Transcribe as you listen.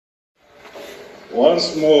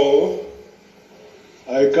Once more,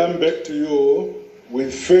 I come back to you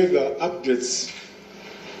with further updates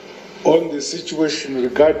on the situation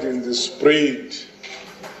regarding the spread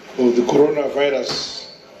of the coronavirus,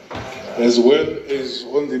 as well as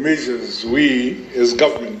on the measures we, as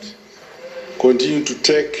government, continue to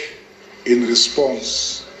take in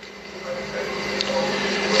response.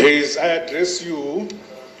 As I address you,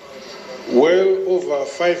 well over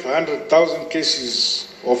 500,000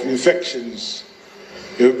 cases of infections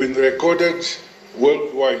have been recorded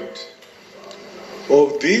worldwide.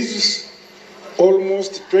 Of these,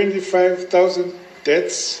 almost 25,000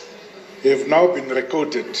 deaths have now been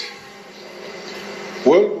recorded.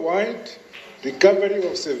 Worldwide, recovery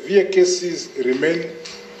of severe cases remain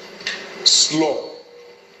slow,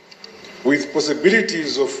 with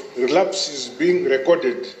possibilities of relapses being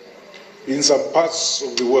recorded in some parts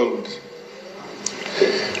of the world.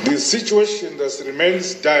 The situation thus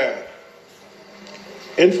remains dire,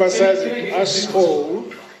 emphasizing to us all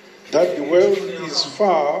that the world is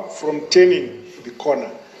far from turning the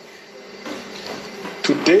corner.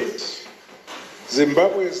 To date,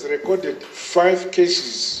 Zimbabwe has recorded 5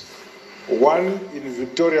 cases, 1 in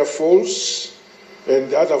Victoria Falls and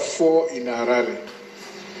the other 4 in Harare.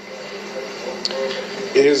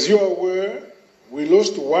 As you are aware, we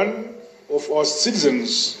lost one of our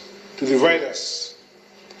citizens to the virus,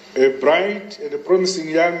 a bright and a promising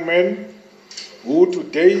young man who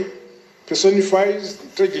today personifies the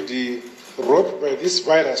tragedy wrought by this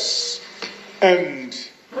virus and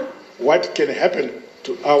what can happen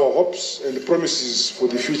to our hopes and promises for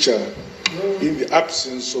the future in the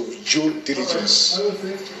absence of due diligence.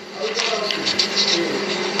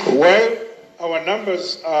 While our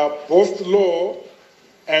numbers are both low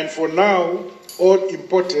and for now all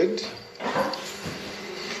imported,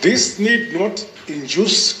 this need not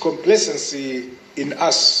induce complacency in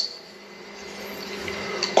us.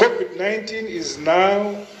 COVID-19 is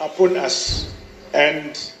now upon us,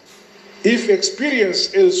 and if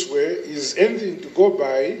experience elsewhere is anything to go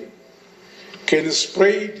by, can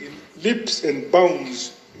spread in leaps and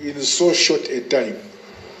bounds in so short a time.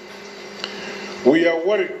 We are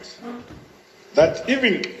worried that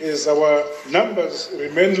even as our numbers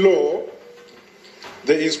remain low,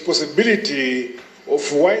 there is possibility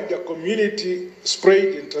of wider community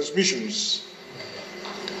spread and transmissions.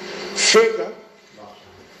 Further,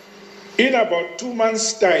 in about 2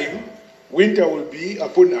 months' time, winter will be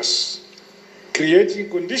upon us, creating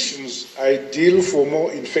conditions ideal for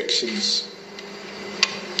more infections.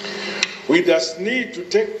 We thus need to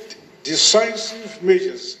take decisive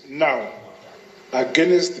measures now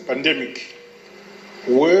against the pandemic,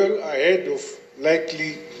 well ahead of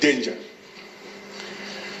likely danger.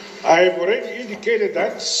 I have already indicated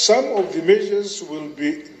that some of the measures will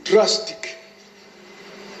be drastic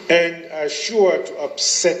and are sure to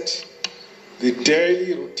upset the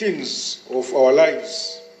daily routines of our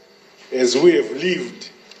lives as we have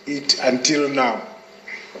lived it until now.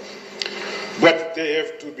 But they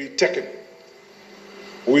have to be taken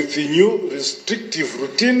with the new restrictive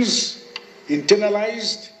routines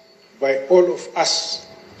internalized by all of us,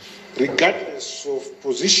 regardless of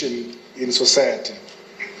position in society.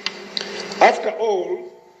 After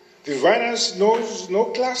all, the virus knows no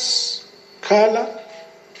class, color,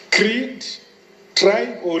 creed,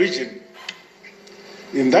 tribe, or region.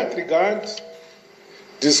 In that regard,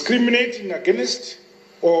 discriminating against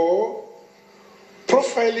or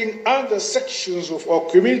profiling other sections of our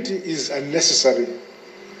community is unnecessary,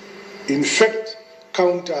 in fact,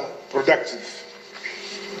 counterproductive.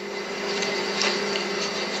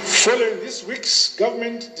 Following this week's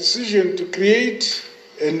government decision to create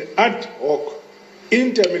an ad hoc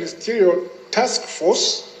interministerial task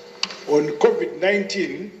force on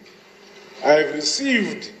COVID-19, I have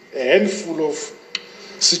received a handful of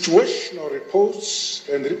situational reports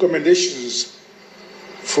and recommendations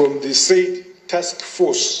from the said task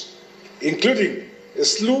force, including a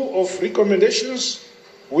slew of recommendations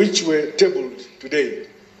which were tabled today.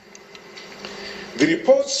 The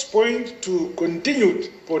reports point to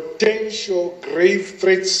continued potential grave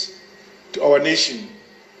threats to our nation,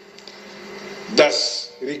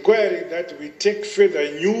 thus requiring that we take further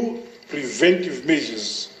new preventive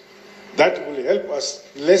measures that will help us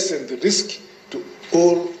lessen the risk to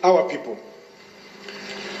all our people.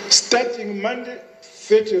 Starting Monday,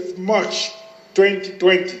 30th March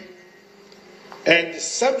 2020, and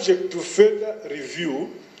subject to further review,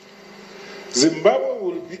 Zimbabwe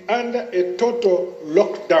will be under a total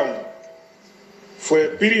lockdown for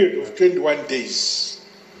a period of 21 days.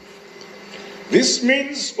 This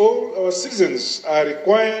means all our citizens are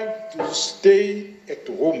required to stay at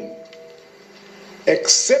home,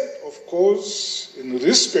 except, of course, in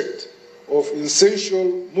respect of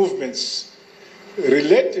essential movements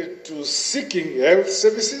related to seeking health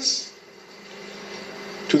services,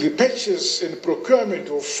 to the purchase and procurement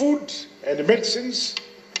of food and medicines,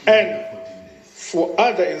 and for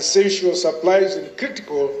other essential supplies and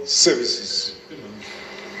critical services.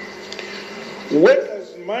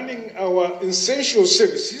 Workers manning our essential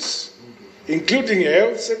services, including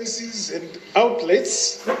health services and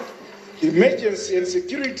outlets, emergency and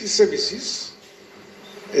security services,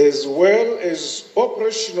 as well as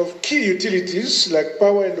operation of key utilities like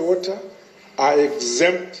power and water, are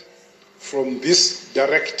exempt from this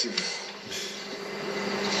directive.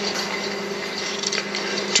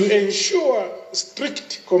 To ensure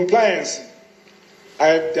strict compliance, I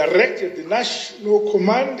have directed the national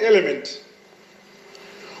command element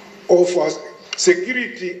of our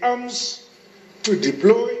security arms to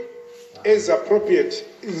deploy as appropriate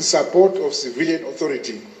in support of civilian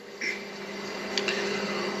authority.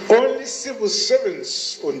 Only civil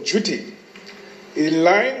servants on duty, in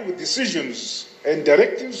line with decisions and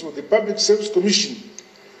directives of the Public Service Commission,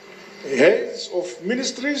 heads of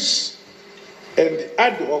ministries, and the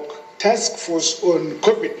ad hoc task force on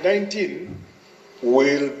COVID-19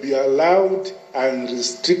 will be allowed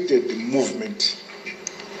unrestricted movement.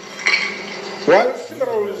 While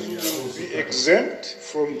funerals will be exempt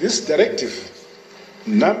from this directive,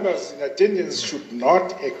 numbers in attendance should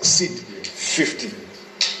not exceed 50.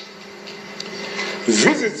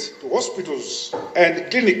 Visits to hospitals and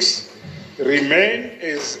clinics remain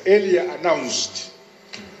as earlier announced.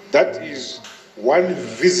 That is, one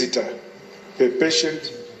visitor per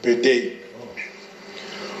patient per day.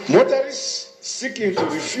 Motorists seeking to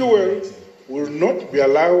refuel will not be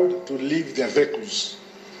allowed to leave their vehicles.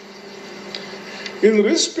 In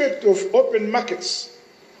respect of open markets,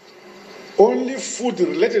 only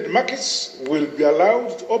food-related markets will be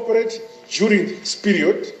allowed to operate during this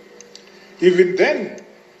period, even then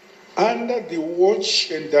under the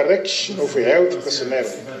watch and direction of health personnel.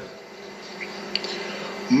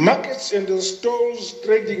 Markets and stalls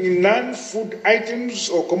trading in non-food items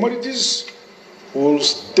or commodities will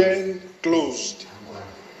stand closed.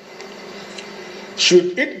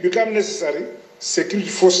 Should it become necessary, security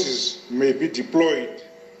forces may be deployed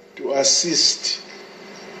to assist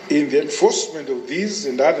in the enforcement of these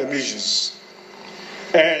and other measures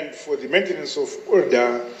and for the maintenance of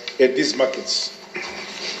order at these markets.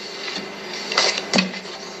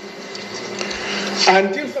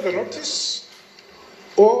 Until further notice,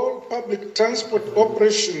 all public transport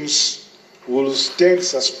operations will stand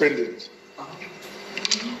suspended.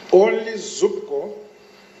 Only ZUPCO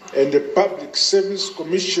and the Public Service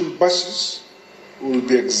Commission buses will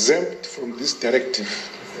be exempt from this directive.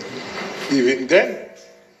 Even then,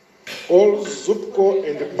 all ZUPCO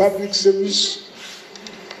and the Public Service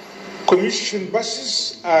Commission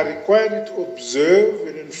buses are required to observe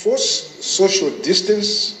and enforce social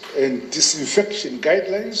distance and disinfection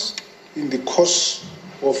guidelines in the course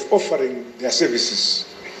of offering their services.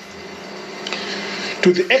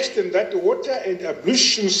 To the extent that water and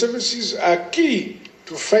ablution services are key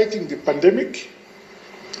to fighting the pandemic,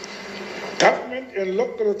 government and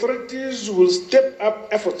local authorities will step up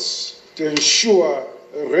efforts to ensure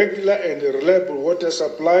regular and reliable water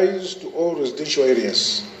supplies to all residential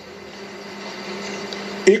areas.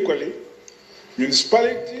 Equally,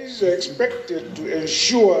 municipalities are expected to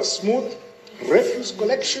ensure smooth refuse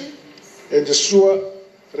collection and sewer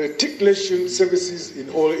reticulation services in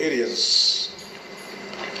all areas.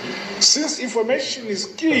 Since information is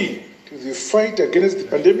key to the fight against the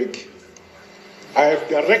pandemic, I have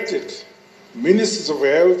directed Ministers of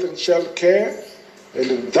Health and Child Care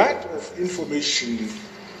and that of Information,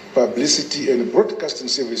 Publicity and Broadcasting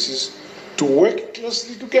Services to work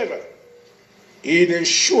closely together in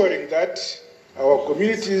ensuring that our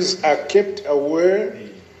communities are kept aware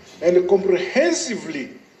and comprehensively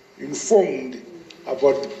informed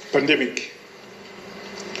about the pandemic.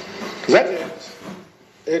 To that end,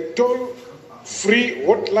 a toll-free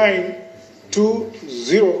hotline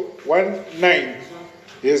 2019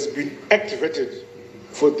 has been activated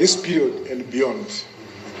for this period and beyond.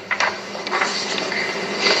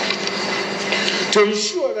 To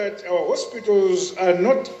ensure that our hospitals are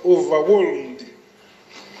not overwhelmed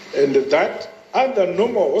and that other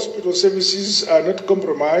normal hospital services are not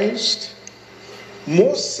compromised,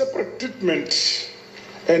 more separate treatment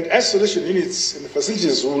and isolation units and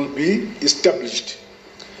facilities will be established,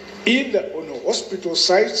 either on hospital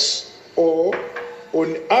sites or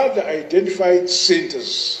on other identified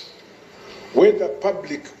centers, whether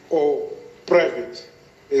public or private,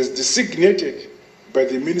 as designated by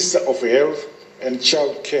the Minister of Health and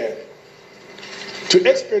Child Care. To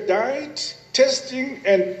expedite testing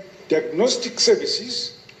and diagnostic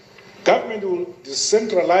services, government will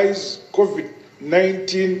decentralize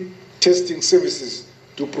COVID-19 testing services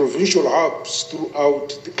to provincial hubs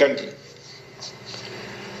throughout the country.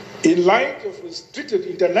 In light of restricted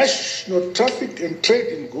international traffic and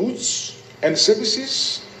trade in goods and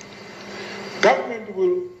services, government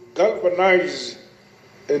will galvanize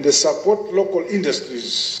and support local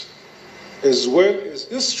industries as well as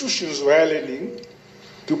institutions of higher learning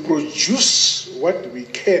to produce what we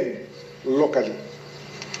can locally.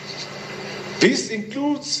 This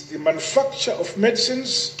includes the manufacture of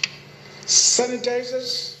medicines,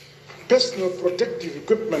 sanitizers, personal protective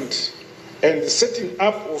equipment, and the setting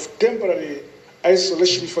up of temporary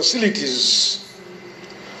isolation facilities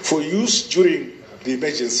for use during the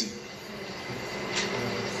emergency.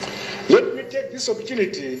 Let me take this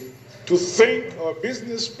opportunity to thank our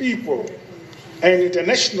business people and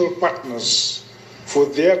international partners for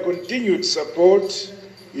their continued support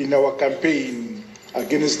in our campaign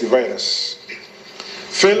against the virus.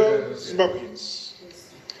 Fellow Zimbabweans,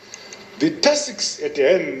 the tasks at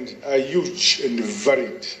hand are huge and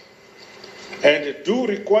varied, and do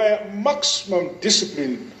require maximum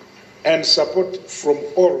discipline and support from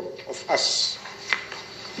all of us.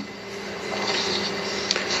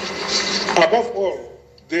 Above all,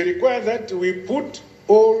 they require that we put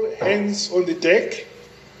all hands on the deck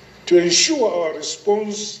to ensure our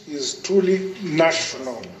response is truly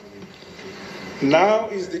national. Now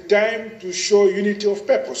is the time to show unity of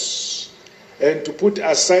purpose and to put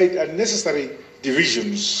aside unnecessary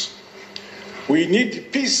divisions. We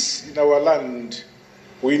need peace in our land.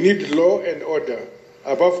 We need law and order.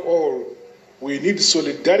 Above all, we need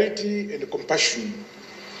solidarity and compassion.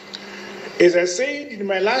 As I said in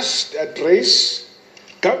my last address,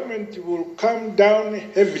 government will come down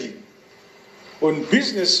heavily on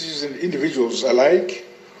businesses and individuals alike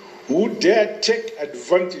who dare take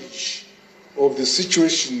advantage of the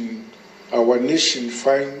situation our nation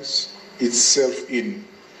finds itself in,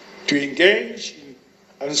 to engage in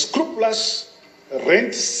unscrupulous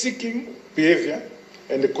rent-seeking behavior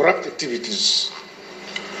and corrupt activities.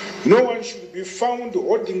 No one should be found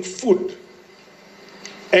hoarding food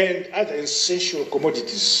and other essential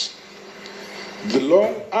commodities. The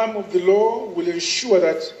long arm of the law will ensure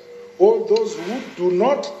that all those who do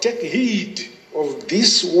not take heed of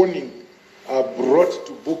this warning are brought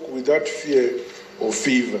to book without fear or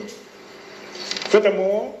favor.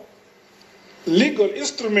 Furthermore, legal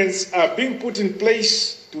instruments are being put in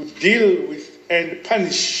place to deal with and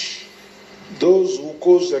punish those who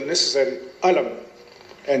cause unnecessary alarm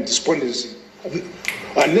and despondency,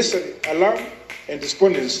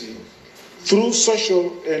 through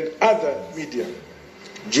social and other media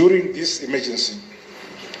during this emergency.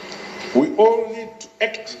 We all need to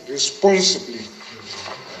act responsibly.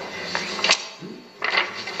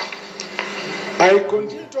 I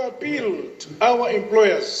continue to appeal to our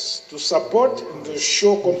employers to support and to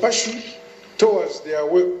show compassion towards their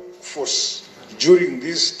workforce during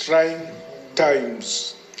these trying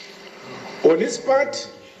times. On its part,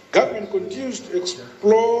 government continues to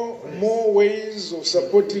explore more ways of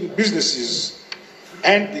supporting businesses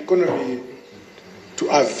and the economy to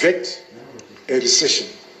avert a recession.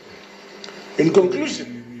 In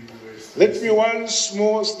conclusion, let me once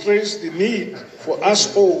more stress the need for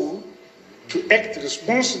us all to act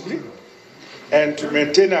responsibly and to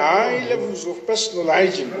maintain high levels of personal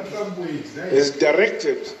hygiene as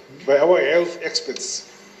directed by our health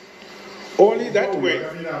experts. Only that way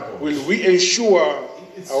will we ensure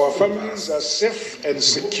our families are safe and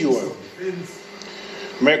secure.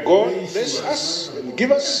 May God bless us and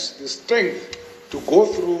give us the strength to go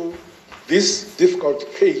through this difficult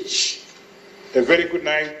page. A very good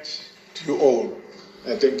night to you all,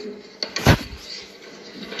 and thank you.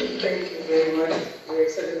 Thank you very much, Your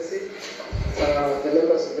Excellency, the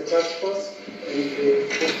members of the task force, and the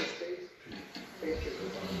state. Thank you.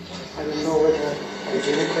 I don't know whether there's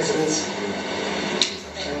any questions.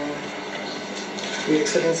 Your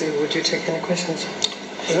Excellency, would you take any questions?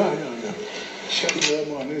 Yeah. Sure.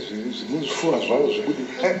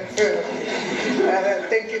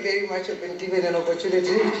 Thank you very much for being given an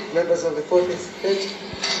opportunity, members of the fourth estate.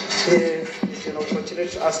 It's an opportunity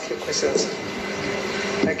to ask you questions.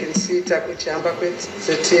 I can see Takuchi Ambakwet,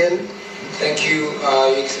 ZTN. Thank you,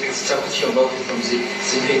 Your Excellency. Takuchi Ambakwet from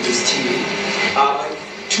Zimbabwe's TV.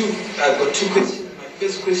 I've got two questions. My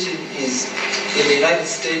first question is, in the United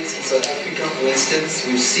States, in South Africa, for instance,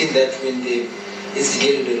 we've seen that when they've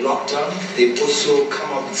instigated a lockdown, they've also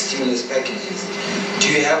come up with stimulus packages.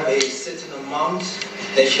 Do you have a certain amount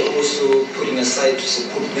that you're also putting aside to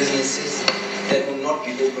support businesses that will will not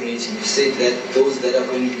be operating? You said that those that are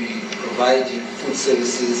going to be providing food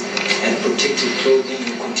services and protective clothing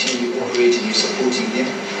will continue operating, you're supporting them.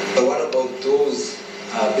 But what about those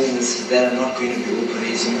businesses that are not going to be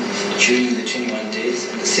operating during the 21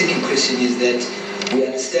 days? And the second question is that we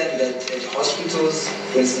understand that at hospitals,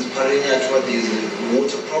 for instance, Parenya, there's a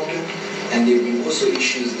water problem, and there have been also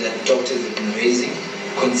issues that doctors have been raising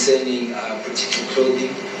concerning protective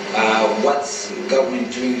clothing. What's the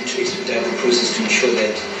government doing to expedite the process to ensure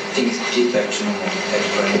that things get back to normal at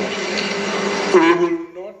Parenya? We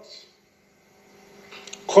will not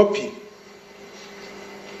copy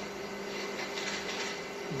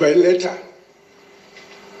by letter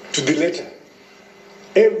to the letter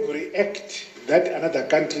every act that another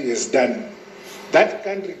country has done. That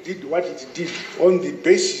country did what it did on the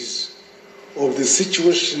basis of the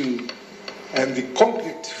situation and the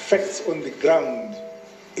concrete facts on the ground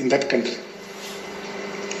in that country.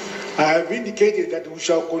 I have indicated that we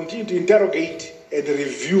shall continue to interrogate and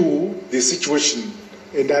review the situation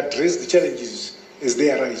and address the challenges as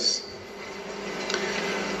they arise.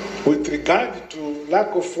 With regard to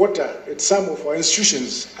lack of water at some of our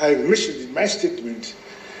institutions, I mentioned in my statement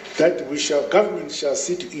that government shall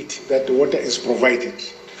see to it that the water is provided.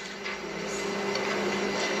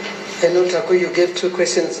 I know, Taku, you gave 2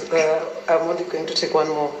 questions. I'm only going to take one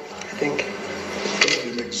more, I think.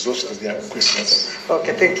 You've exhausted their questions.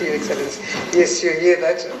 Okay, thank you, Excellency. Yes, you hear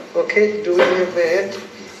that. Okay, do we have a hand?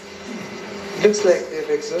 Looks like they've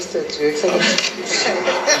exhausted you, Excellency.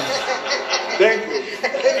 Thank you.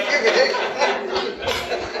 Thank you very much.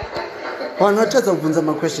 Wanataka kubunza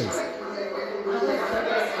ma questions.